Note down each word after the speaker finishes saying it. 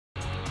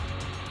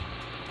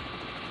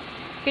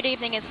Good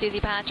evening, it's Susie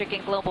Patrick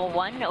in Global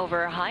 1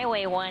 over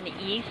Highway 1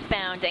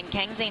 eastbound in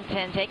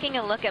Kensington. Taking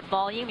a look at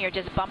volume, you're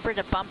just bumper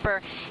to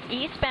bumper.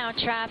 Eastbound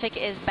traffic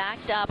is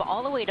backed up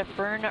all the way to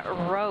Fern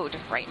Road,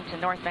 right into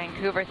North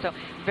Vancouver, so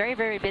very,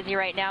 very busy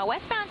right now.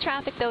 Westbound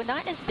traffic, though,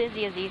 not as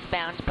busy as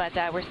eastbound, but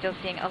we're still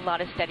seeing a lot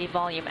of steady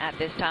volume at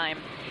this time.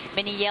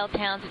 Mini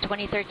Yaletown's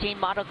 2013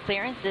 model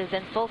clearance is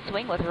in full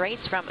swing with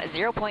rates from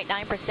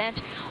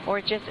 0.9% or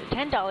just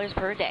 $10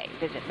 per day.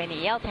 Visit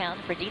Mini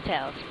Yaletown for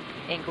details.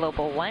 In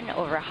Global 1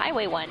 over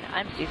Highway 1,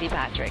 I'm Susie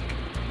Patrick.